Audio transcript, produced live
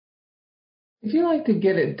If you like to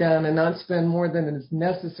get it done and not spend more than is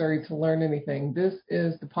necessary to learn anything, this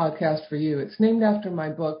is the podcast for you. It's named after my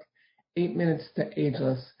book, 8 Minutes to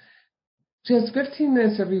Ageless. Just 15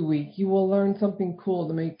 minutes every week, you will learn something cool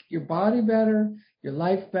to make your body better, your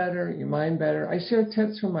life better, your mind better. I share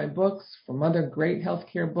tips from my books, from other great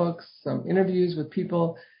healthcare books, some interviews with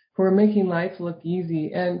people who are making life look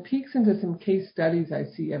easy, and peeks into some case studies I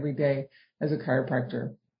see every day as a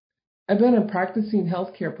chiropractor. I've been a practicing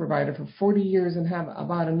healthcare provider for 40 years and have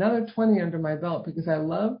about another 20 under my belt because I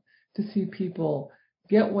love to see people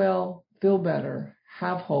get well, feel better,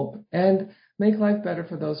 have hope, and make life better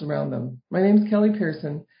for those around them. My name is Kelly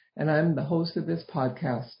Pearson, and I'm the host of this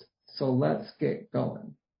podcast. So let's get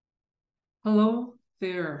going. Hello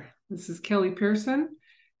there. This is Kelly Pearson.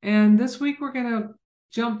 And this week we're going to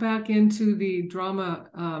jump back into the drama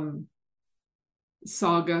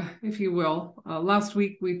saga, if you will. Last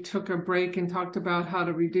week we took a break and talked about how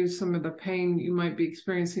to reduce some of the pain you might be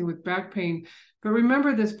experiencing with back pain. But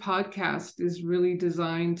remember, this podcast is really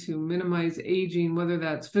designed to minimize aging, whether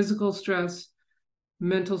that's physical stress,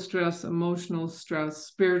 mental stress, emotional stress,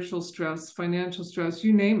 spiritual stress, financial stress,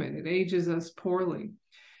 you name it. It ages us poorly.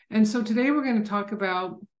 And so today we're going to talk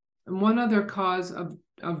about one other cause of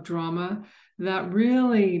drama that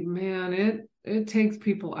really, man, it takes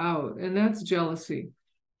people out, and that's jealousy.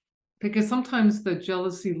 Because sometimes the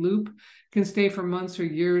jealousy loop can stay for months or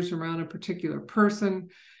years around a particular person.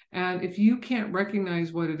 And if you can't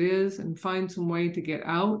recognize what it is and find some way to get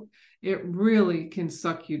out, it really can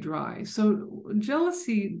suck you dry. So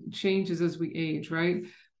jealousy changes as we age, right?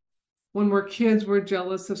 When we're kids, we're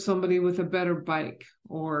jealous of somebody with a better bike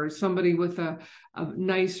or somebody with a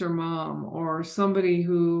nicer mom or somebody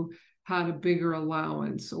who had a bigger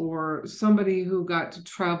allowance or somebody who got to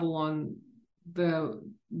travel on the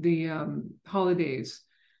holidays.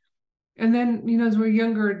 And then, as we're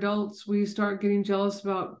younger adults, we start getting jealous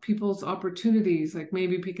about people's opportunities, like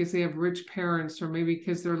maybe because they have rich parents, or maybe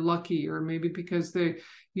because they're lucky, or maybe because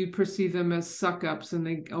you perceive them as suck-ups and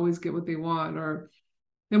they always get what they want. Or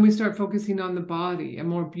then we start focusing on the body, a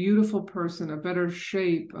more beautiful person, a better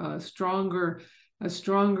shape, a stronger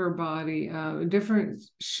body, a different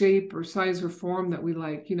shape or size or form that we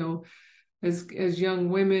like. As young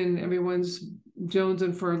women, everyone's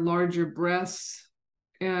jonesing for larger breasts,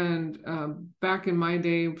 and back in my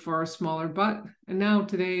day for a smaller butt. And now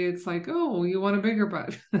today it's like, oh, you want a bigger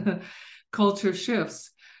butt. Culture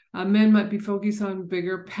shifts. Men might be focused on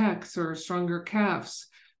bigger pecs or stronger calves.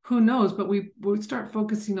 Who knows? But we start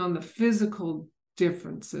focusing on the physical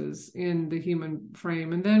differences in the human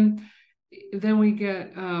frame. And then we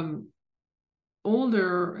get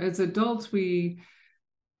older. As adults, we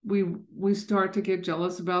start to get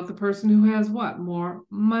jealous about the person who has what? More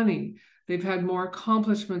money. They've had more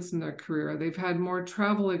accomplishments in their career. They've had more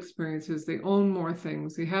travel experiences. They own more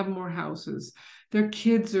things. They have more houses. Their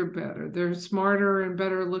kids are better. They're smarter and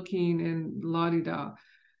better looking and la-di-da.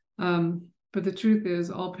 But the truth is,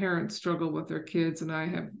 all parents struggle with their kids. And I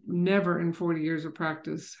have never in 40 years of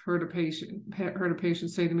practice heard a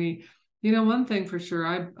patient say to me, one thing for sure,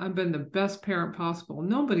 I've been the best parent possible.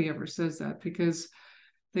 Nobody ever says that because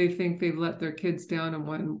they think they've let their kids down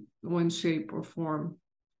in one shape or form.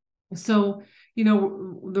 So,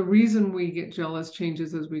 the reason we get jealous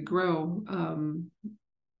changes as we grow.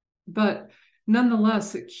 But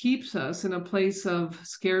nonetheless, it keeps us in a place of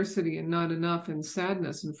scarcity and not enough, and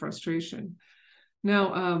sadness and frustration.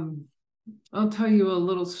 Now, I'll tell you a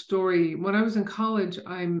little story. When I was in college,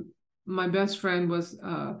 my best friend was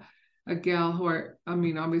a gal who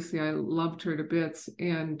obviously I loved her to bits,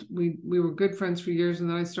 and we were good friends for years. And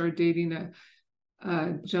then I started dating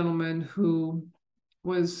a gentleman who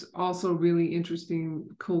was also a really interesting,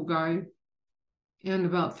 cool guy. And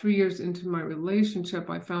about 3 years into my relationship,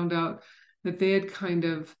 I found out that they had kind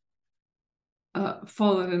of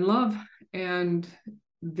fallen in love, and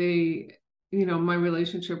my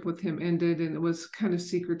relationship with him ended, and it was kind of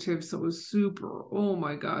secretive. So it was super, oh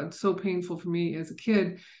my God, so painful for me as a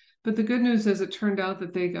kid. But the good news is it turned out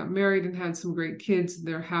that they got married and had some great kids.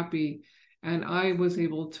 They're happy. And I was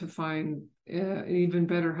able to find an even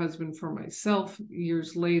better husband for myself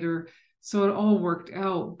years later. So it all worked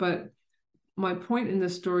out. But my point in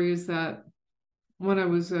this story is that when I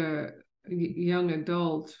was a young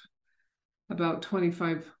adult, about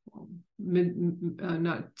 25,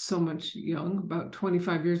 not so much young, about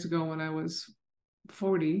 25 years ago, when I was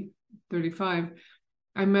 35,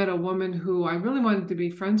 I met a woman who I really wanted to be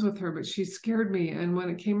friends with her, but she scared me. And when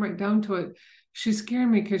it came right down to it, she scared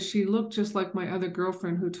me because she looked just like my other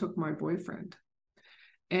girlfriend who took my boyfriend.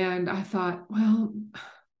 And I thought, well,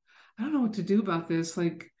 I don't know what to do about this.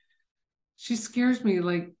 Like, she scares me.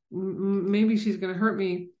 Like, maybe she's going to hurt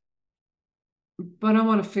me, but I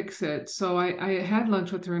want to fix it. So I had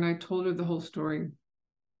lunch with her and I told her the whole story,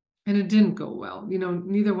 and it didn't go well.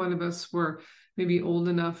 Neither one of us were maybe old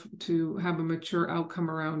enough to have a mature outcome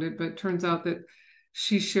around it, but it turns out that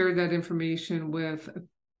she shared that information with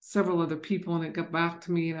several other people, and it got back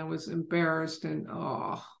to me, and I was embarrassed and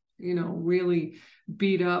really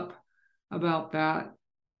beat up about that.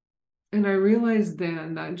 And I realized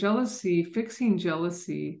then that fixing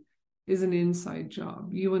jealousy is an inside job,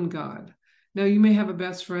 you and God. Now, you may have a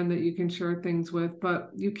best friend that you can share things with, but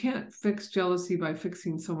you can't fix jealousy by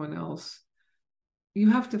fixing someone else. You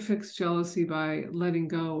have to fix jealousy by letting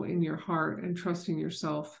go in your heart and trusting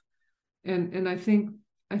yourself. And I think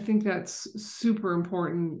that's super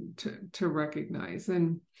important to recognize.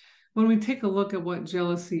 And when we take a look at what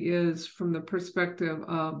jealousy is from the perspective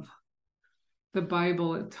of the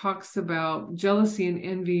Bible, it talks about jealousy and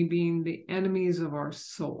envy being the enemies of our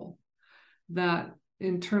soul, that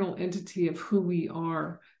internal entity of who we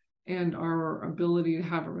are and our ability to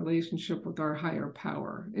have a relationship with our higher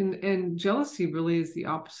power. And jealousy really is the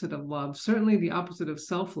opposite of love, certainly the opposite of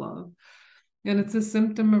self-love. And it's a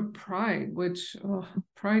symptom of pride, which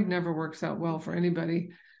pride never works out well for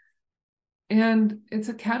anybody. And it's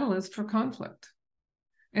a catalyst for conflict.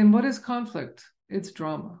 And what is conflict? It's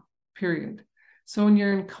drama, period. So when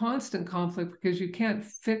you're in constant conflict because you can't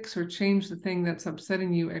fix or change the thing that's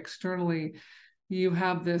upsetting you externally, you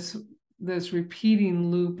have this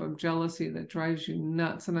repeating loop of jealousy that drives you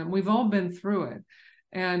nuts. And we've all been through it.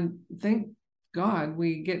 And thank God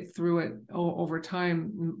we get through it over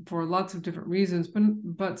time for lots of different reasons.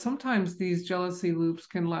 But sometimes these jealousy loops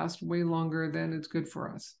can last way longer than it's good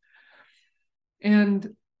for us. And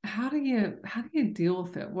how do you deal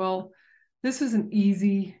with it? Well, this is an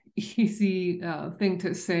easy thing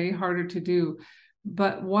to say, harder to do.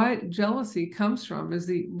 But what jealousy comes from is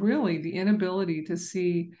the inability to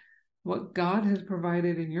see what God has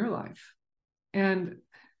provided in your life. And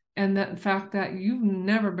that fact that you've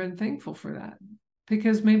never been thankful for that,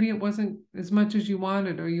 because maybe it wasn't as much as you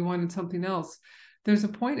wanted, or you wanted something else. There's a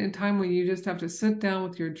point in time when you just have to sit down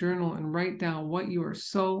with your journal and write down what you are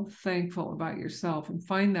so thankful about yourself, and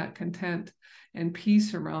find that content and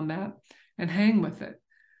peace around that and hang with it.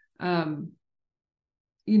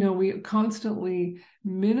 We constantly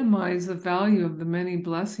minimize the value of the many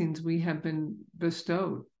blessings we have been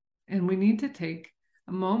bestowed. And we need to take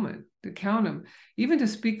a moment to count them, even to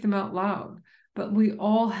speak them out loud. But we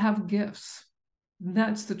all have gifts.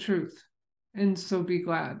 That's the truth. And so be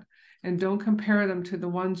glad. And don't compare them to the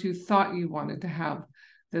ones you thought you wanted to have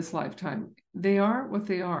this lifetime. They are what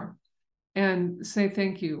they are. And say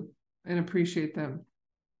thank you and appreciate them.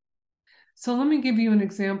 So let me give you an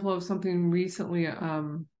example of something recently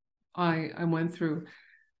I went through.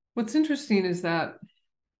 What's interesting is that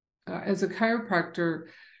as a chiropractor,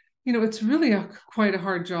 it's really quite a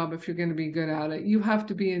hard job if you're going to be good at it. You have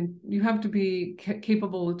to be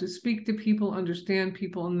capable to speak to people, understand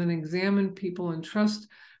people, and then examine people and trust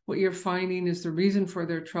what you're finding is the reason for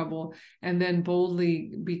their trouble, and then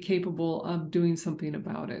boldly be capable of doing something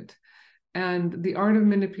about it. And the art of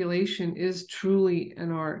manipulation is truly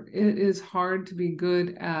an art. It is hard to be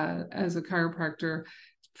good as a chiropractor.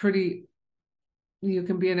 You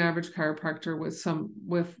can be an average chiropractor with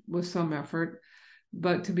some effort,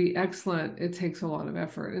 but to be excellent, it takes a lot of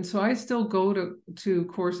effort. And so I still go to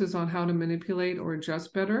courses on how to manipulate or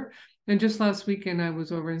adjust better. And just last weekend, I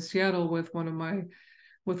was over in Seattle with one of my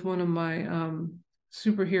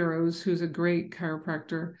superheroes, who's a great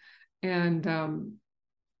chiropractor. And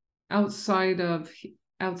outside of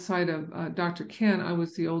Dr. Ken, I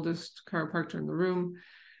was the oldest chiropractor in the room,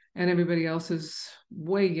 and everybody else is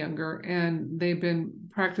way younger. And they've been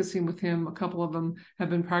practicing with him. A couple of them have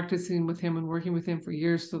been practicing with him and working with him for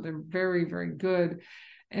years, so they're very, very good.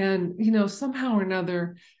 And somehow or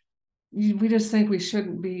another, we just think we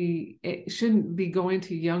shouldn't be going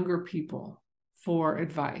to younger people for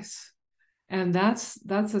advice. And that's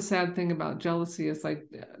a sad thing about jealousy. It's like,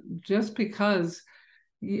 just because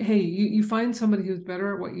you find somebody who's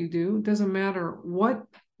better at what you do, it doesn't matter what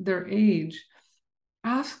their age,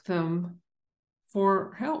 ask them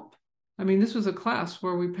for help. I mean, this was a class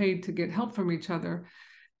where we paid to get help from each other.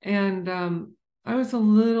 And I was a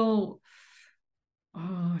little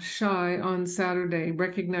shy on Saturday,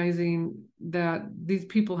 recognizing that these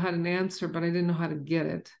people had an answer, but I didn't know how to get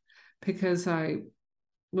it because I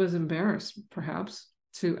was embarrassed, perhaps,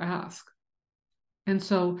 to ask. And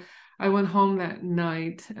so I went home that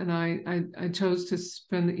night, and I chose to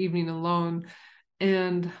spend the evening alone.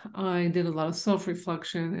 And I did a lot of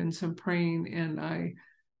self-reflection and some praying, and I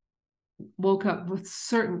woke up with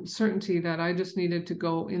certainty that I just needed to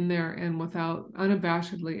go in there and without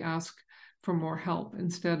unabashedly ask for more help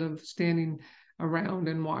instead of standing around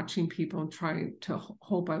and watching people and try to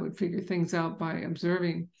hope I would figure things out by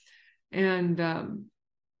observing. And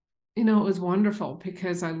it was wonderful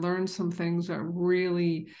because I learned some things that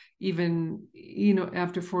really, even,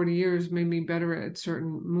 after 40 years, made me better at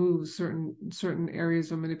certain moves, certain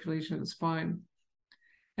areas of manipulation of the spine.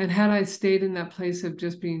 And had I stayed in that place of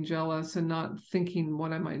just being jealous and not thinking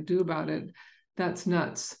what I might do about it, that's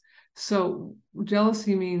nuts. So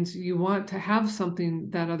jealousy means you want to have something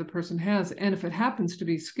that other person has. And if it happens to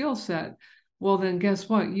be skill set, well, then guess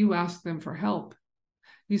what? You ask them for help.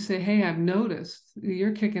 You say, hey, I've noticed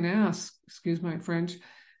you're kicking ass, excuse my French,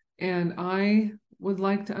 and I would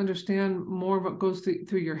like to understand more what goes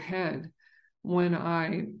through your head when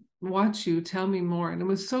I watch you. Tell me more. And it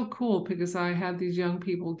was so cool because I had these young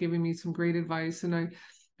people giving me some great advice, and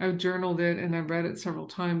I journaled it and I read it several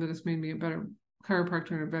times, and it's made me a better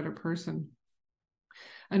chiropractor and a better person.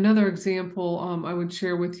 Another example I would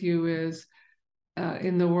share with you is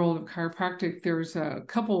in the world of chiropractic, there's a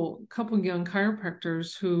couple young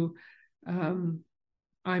chiropractors who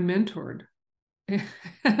I mentored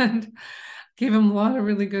and gave them a lot of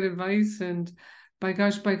really good advice. And by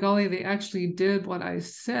golly, they actually did what I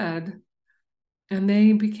said, and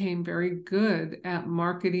they became very good at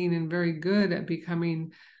marketing and very good at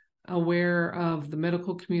becoming aware of the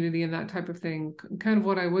medical community and that type of thing. Kind of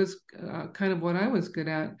what I was good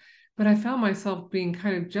at. But I found myself being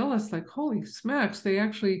kind of jealous, like, holy smacks, they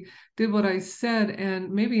actually did what I said,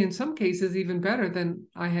 and maybe in some cases even better than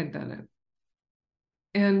I had done it.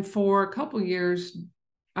 And for a couple of years,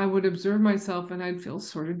 I would observe myself and I'd feel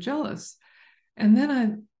sort of jealous. And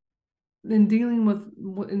then in dealing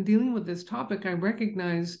with this topic, I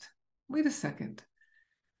recognized, wait a second,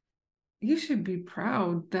 you should be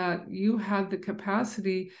proud that you had the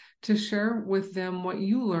capacity to share with them what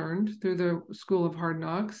you learned through the School of Hard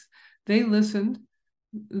Knocks. They listened,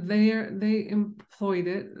 they employed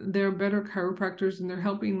it, they're better chiropractors, and they're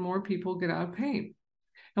helping more people get out of pain.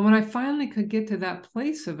 And when I finally could get to that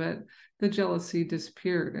place of it, the jealousy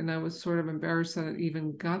disappeared, and I was sort of embarrassed that it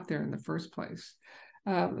even got there in the first place.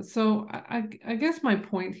 So I guess my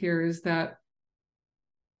point here is that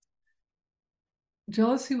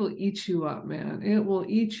jealousy will eat you up, man. It will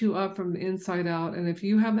eat you up from the inside out. And if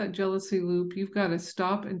you have that jealousy loop, you've got to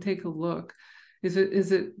stop and take a look. Is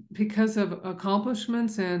it because of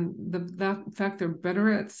accomplishments and that fact they're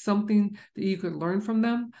better at something that you could learn from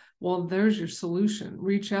them? Well, there's your solution.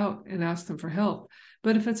 Reach out and ask them for help.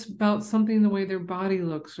 But if it's about something, the way their body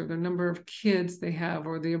looks or the number of kids they have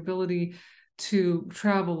or the ability to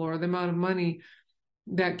travel or the amount of money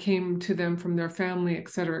that came to them from their family, et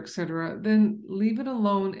cetera, then leave it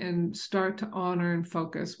alone and start to honor and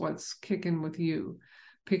focus what's kicking with you.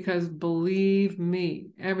 Because believe me,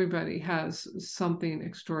 everybody has something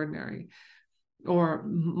extraordinary or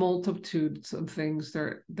multitudes of things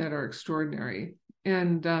that are extraordinary.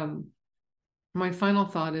 And my final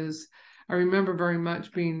thought is, I remember very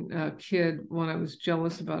much being a kid when I was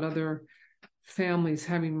jealous about other families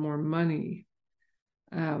having more money.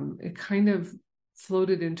 It kind of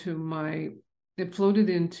floated into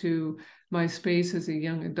my space as a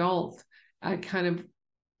young adult. I kind of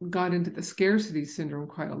got into the scarcity syndrome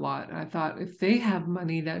quite a lot. I thought, if they have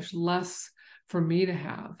money, that's less for me to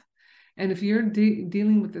have. And if you're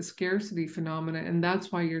dealing with the scarcity phenomena, and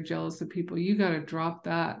that's why you're jealous of people, you got to drop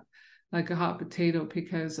that like a hot potato,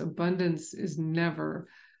 because abundance is never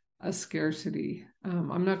a scarcity.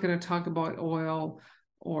 I'm not going to talk about oil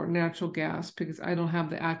or natural gas because I don't have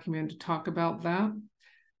the acumen to talk about that.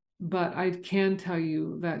 But I can tell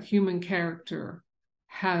you that human character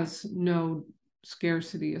has no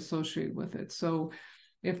scarcity associated with it. So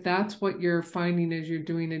if that's what you're finding as you're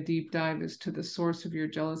doing a deep dive as to the source of your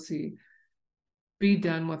jealousy, be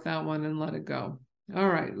done with that one and let it go. All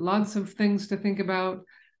right, lots of things to think about.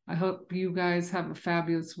 I hope you guys have a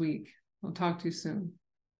fabulous week. I'll talk to you soon.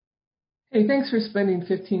 Hey, thanks for spending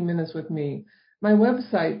 15 minutes with me. My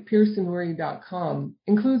website, PearsonWurry.com,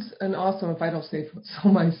 includes an awesome, if I don't say so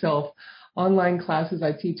myself, online classes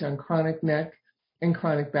I teach on chronic neck and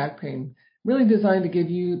chronic back pain, really designed to give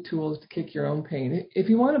you tools to kick your own pain. If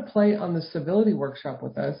you want to play on the civility workshop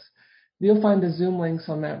with us, you'll find the Zoom links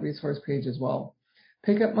on that resource page as well.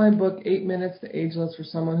 Pick up my book, 8 Minutes to Ageless, for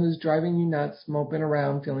someone who's driving you nuts, moping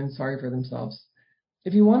around, feeling sorry for themselves.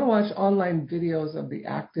 If you want to watch online videos of the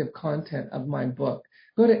active content of my book,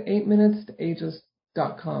 go to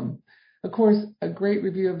 8minutes2ageless.com. Of course, a great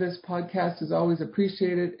review of this podcast is always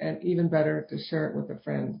appreciated, and even better to share it with a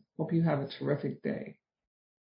friend. Hope you have a terrific day.